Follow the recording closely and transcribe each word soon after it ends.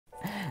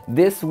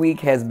This week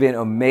has been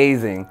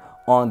amazing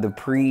on the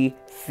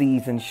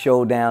pre-season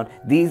showdown.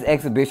 These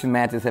exhibition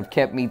matches have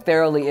kept me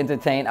thoroughly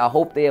entertained. I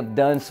hope they have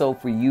done so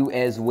for you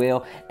as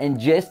well. And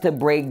just to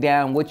break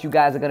down what you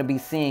guys are going to be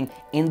seeing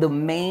in the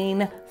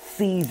main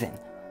season,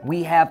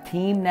 we have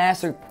Team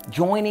NASR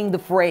joining the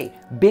fray.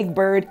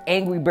 Bigbird,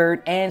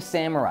 Angrybird, and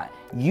Samurai.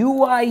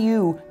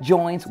 UIU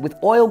joins with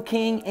Oil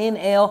King,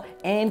 NL,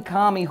 and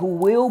Kami, who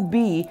will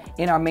be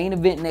in our main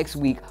event next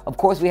week. Of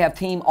course, we have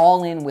Team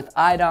All In with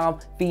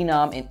iDom,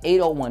 Phenom, and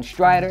 801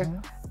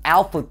 Strider.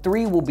 Alpha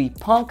 3 will be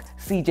Punk,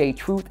 CJ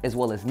Truth, as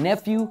well as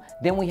Nephew.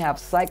 Then we have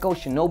Psycho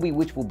Shinobi,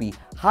 which will be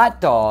Hot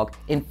Dog,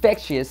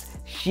 Infexious,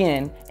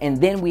 Xian,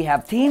 and then we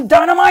have Team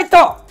Dynamite,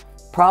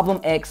 Problem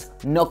X,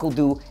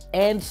 NuckleDu,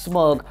 and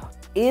Smug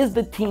is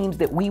the teams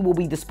that we will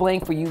be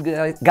displaying for you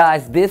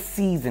guys this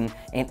season,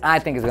 and I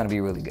think it's going to be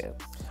really good.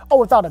 Oh,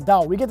 without a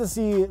doubt. We get to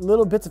see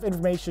little bits of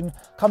information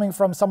coming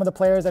from some of the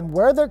players and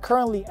where they're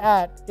currently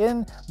at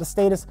in the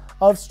status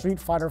of Street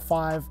Fighter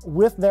V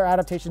with their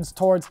adaptations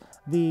towards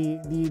the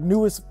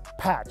newest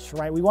patch,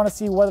 right? We want to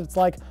see what it's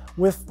like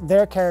with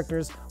their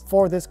characters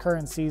for this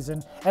current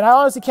season. And I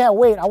honestly can't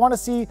wait. I want to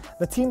see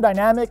the team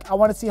dynamic. I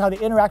want to see how they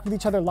interact with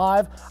each other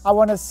live. I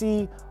want to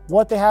see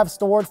what they have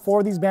stored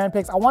for these band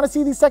picks. I want to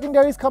see these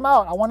secondaries come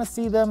out. I want to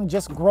see them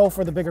just grow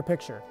for the bigger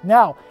picture.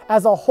 Now,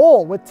 as a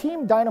whole, with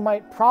Team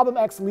Dynamite, Problem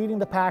X leading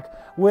the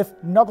pack with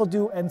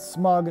NuckleDu and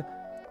Smug,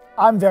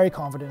 I'm very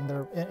confident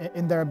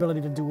in their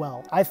ability to do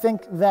well. I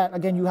think that,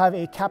 again, you have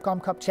a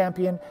Capcom Cup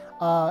champion,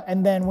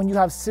 and then when you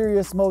have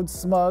serious mode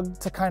Smug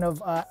to kind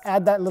of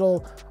add that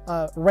little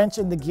wrench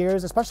in the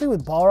gears, especially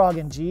with Balrog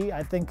and G,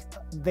 I think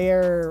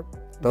they've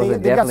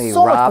got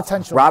so much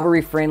potential.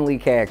 Robbery-friendly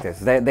characters.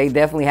 They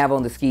definitely have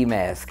on the ski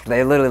mask.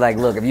 They're literally like,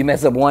 look, if you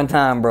mess up one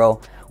time,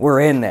 bro,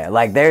 we're in there.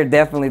 Like, they're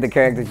definitely the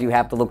characters you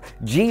have to look.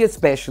 G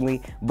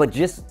especially, but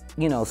just,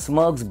 you know,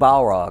 Smug's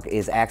Balrog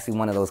is actually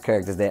one of those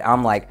characters that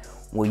I'm like,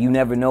 well, you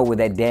never know where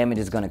that damage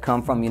is going to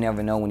come from. You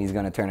never know when he's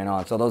going to turn it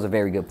on. So those are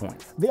very good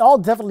points. They all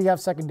definitely have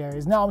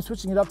secondaries. Now I'm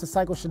switching it up to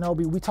Psycho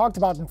Shinobi. We talked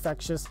about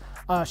Infectious,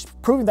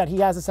 proving that he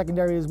has a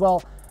secondary as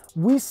well.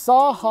 We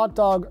saw Hot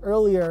Dog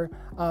earlier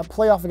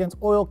play off against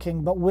Oil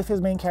King, but with his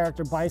main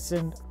character,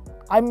 Bison.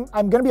 I'm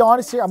going to be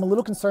honest here. I'm a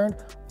little concerned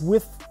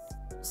with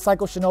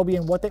Psycho Shinobi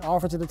and what they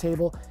offer to the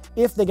table.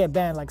 If they get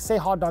banned, like say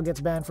Hot Dog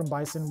gets banned from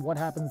Bison, what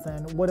happens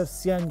then? What if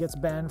Xian gets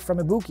banned from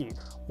Ibuki?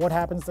 What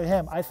happens to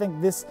him? I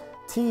think this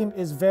team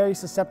is very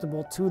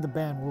susceptible to the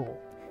ban rule.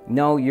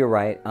 No, you're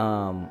right.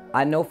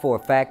 I know for a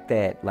fact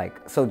that,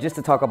 like, so just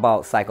to talk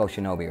about Psycho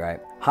Shinobi, right?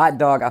 Hot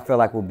Dog, I feel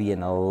like will be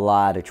in a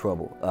lot of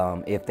trouble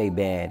if they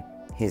ban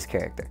his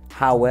character.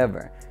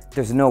 However,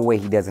 there's no way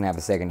he doesn't have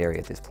a secondary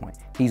at this point.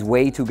 He's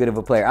way too good of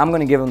a player. I'm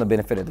going to give him the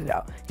benefit of the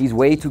doubt. He's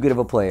way too good of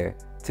a player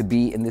to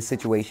be in this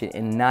situation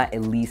and not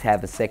at least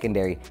have a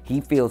secondary. He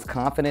feels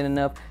confident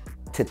enough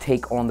to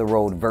take on the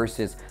road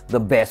versus the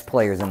best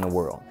players in the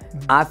world.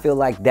 I feel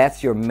like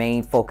that's your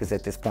main focus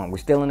at this point. We're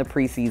still in the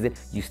preseason.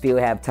 You still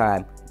have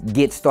time.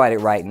 Get started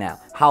right now.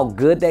 How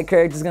good that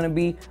character is going to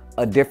be,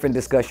 a different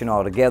discussion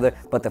altogether.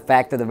 But the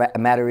fact of the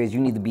matter is you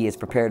need to be as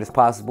prepared as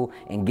possible,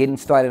 and getting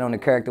started on the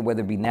character,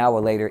 whether it be now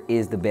or later,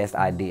 is the best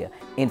idea.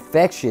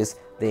 Infectious,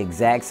 the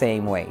exact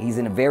same way. He's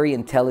a very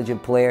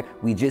intelligent player.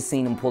 We just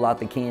seen him pull out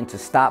the can to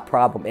stop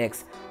Problem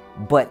X,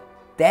 but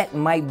that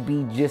might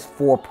be just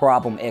for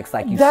Problem X,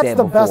 like you said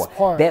before. That's the best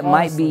part, that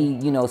honestly. might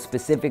be, you know,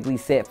 specifically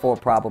set for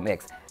Problem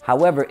X.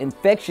 However,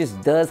 Infectious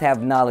does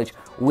have knowledge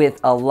with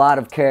a lot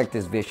of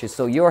characters, Vicious,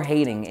 so your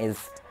hating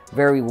is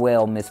very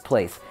well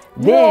misplaced.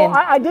 Then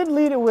I did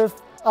lead it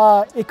with,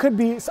 it could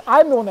be, so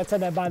I'm the one that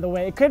said that, by the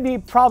way. It could be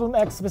Problem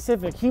X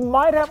specific. He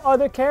might have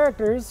other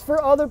characters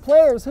for other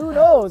players. Who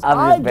knows?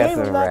 I gave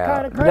him that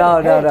kind of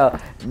credit. No.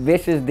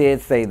 Vicious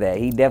did say that.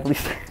 He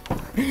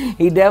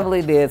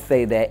definitely did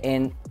say that.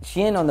 And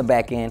Xian on the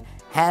back end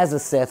has a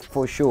set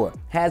for sure,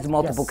 has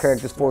multiple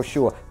characters for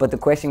sure. But the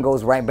question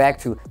goes right back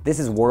to, this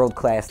is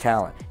world-class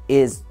talent.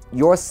 Is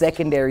your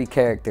secondary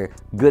character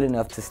good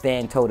enough to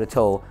stand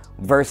toe-to-toe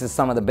versus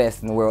some of the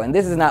best in the world? And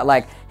this is not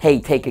like, hey,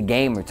 take a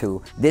game or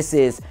two. This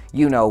is,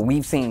 you know,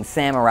 we've seen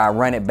Samurai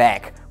run it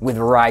back with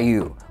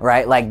Ryu,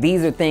 right? Like,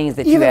 these are things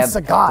that you have,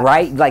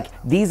 right? Like,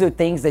 these are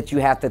things that you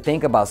have to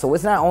think about. So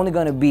it's not only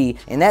going to be,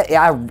 and that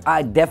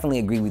I definitely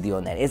agree with you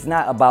on that. It's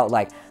not about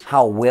like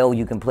how well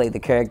you can play the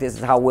characters,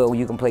 it's how well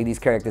you can play these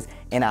characters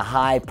in a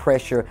high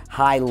pressure,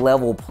 high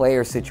level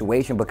player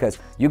situation, because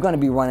you're going to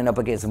be running up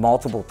against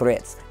multiple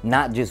threats,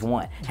 not just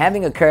one.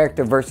 Having a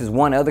character versus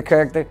one other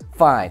character,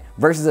 fine.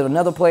 Versus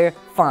another player,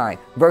 fine.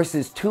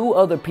 Versus two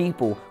other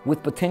people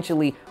with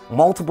potentially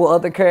multiple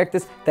other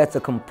characters, that's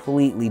a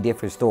completely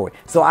different story.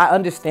 So I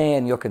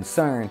understand your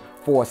concern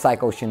for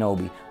Psycho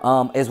Shinobi,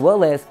 as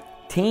well as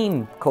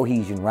team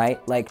cohesion,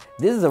 right? Like,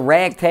 this is a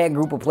ragtag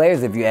group of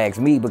players, if you ask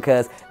me,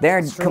 because they're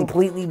in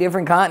completely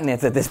different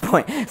continents at this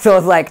point. So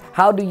it's like,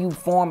 how do you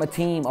form a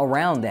team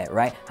around that,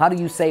 right? How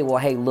do you say, well,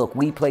 hey, look,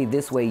 we play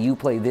this way, you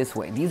play this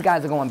way? These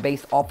guys are going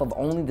based off of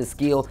only the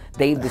skill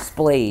they've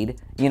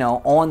displayed you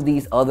know, on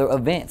these other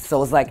events.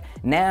 So it's like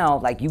now,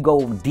 like you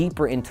go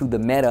deeper into the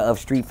meta of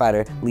Street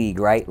Fighter League,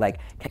 right? Like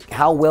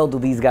how well do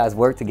these guys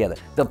work together?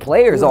 The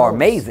players are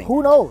amazing.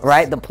 Who knows?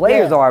 Right? The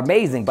players are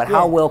amazing, but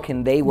how well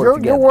can they work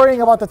together? You're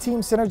worrying about the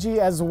team synergy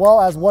as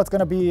well as what's going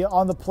to be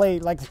on the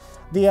plate, like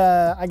the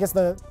I guess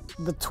the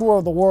tour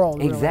of the world.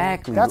 Really.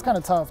 Exactly. That's kind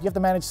of tough. You have to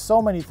manage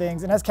so many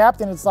things, and as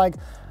captain, it's like,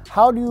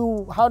 how do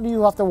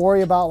you have to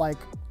worry about like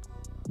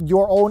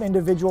your own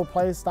individual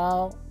play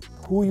style,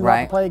 who you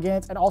have to play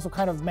against, and also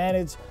kind of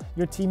manage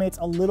your teammates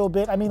a little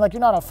bit. I mean, like,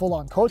 you're not a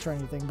full-on coach or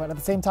anything, but at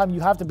the same time,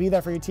 you have to be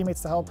there for your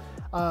teammates to help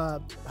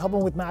them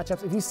with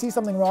matchups. If you see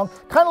something wrong,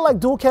 kind of like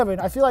Dual Kevin.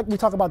 I feel like we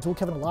talk about Dual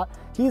Kevin a lot.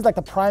 He's like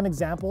the prime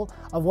example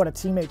of what a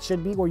teammate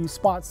should be, where you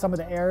spot some of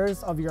the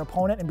errors of your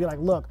opponent and be like,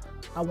 look,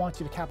 I want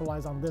you to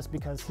capitalize on this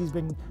because he's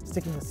been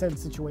sticking to said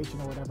situation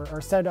or whatever,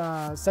 or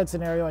said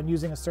scenario and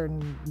using a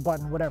certain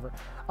button, whatever.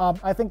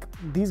 I think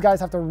these guys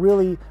have to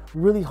really,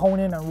 really hone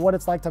in on what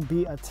it's like to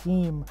be a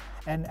team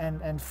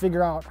and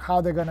figure out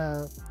how they're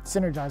gonna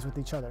synergize with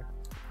each other.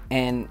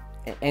 And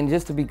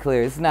just to be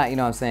clear, it's not, you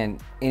know what I'm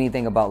saying,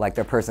 anything about like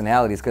their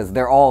personalities, because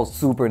they're all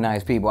super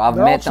nice people. I've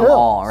met them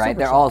all, right?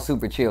 They're all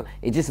super chill.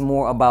 It's just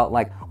more about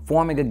like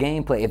forming a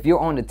gameplay. If you're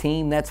on the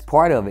team, that's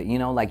part of it, you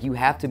know, like you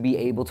have to be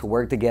able to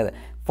work together,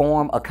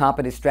 form a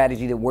competent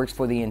strategy that works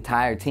for the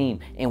entire team.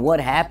 And what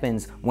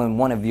happens when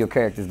one of your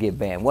characters get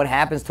banned? What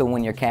happens to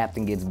when your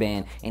captain gets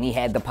banned and he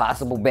had the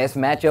possible best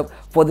matchup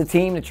for the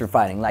team that you're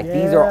fighting? Like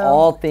these are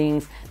all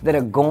things that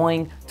are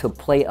going to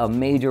play a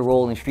major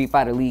role in Street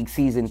Fighter League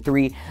Season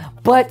 3.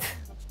 But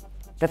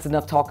that's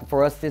enough talking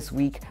for us this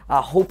week. I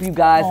hope you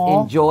guys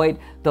enjoyed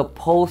the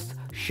post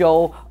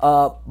show,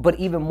 but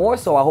even more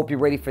so, I hope you're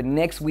ready for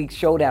next week's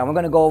showdown. We're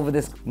going to go over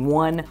this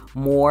one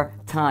more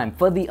time.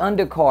 For the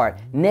undercard,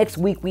 next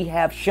week we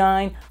have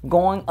Xian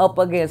going up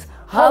against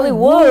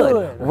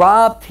Hollywood,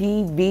 Rob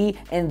TV,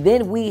 and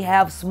then we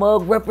have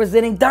Smug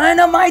representing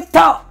Dynamite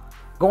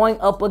going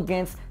up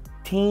against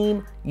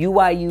Team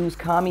UIU's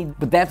Kami.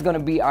 But that's going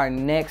to be our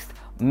next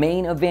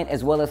main event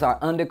as well as our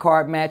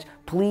undercard match.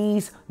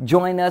 Please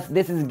join us.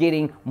 This is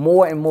getting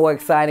more and more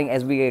exciting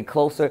as we get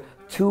closer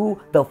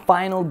to the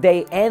final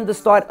day and the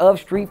start of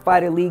Street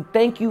Fighter League.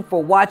 Thank you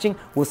for watching.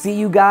 We'll see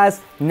you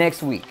guys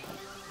next week.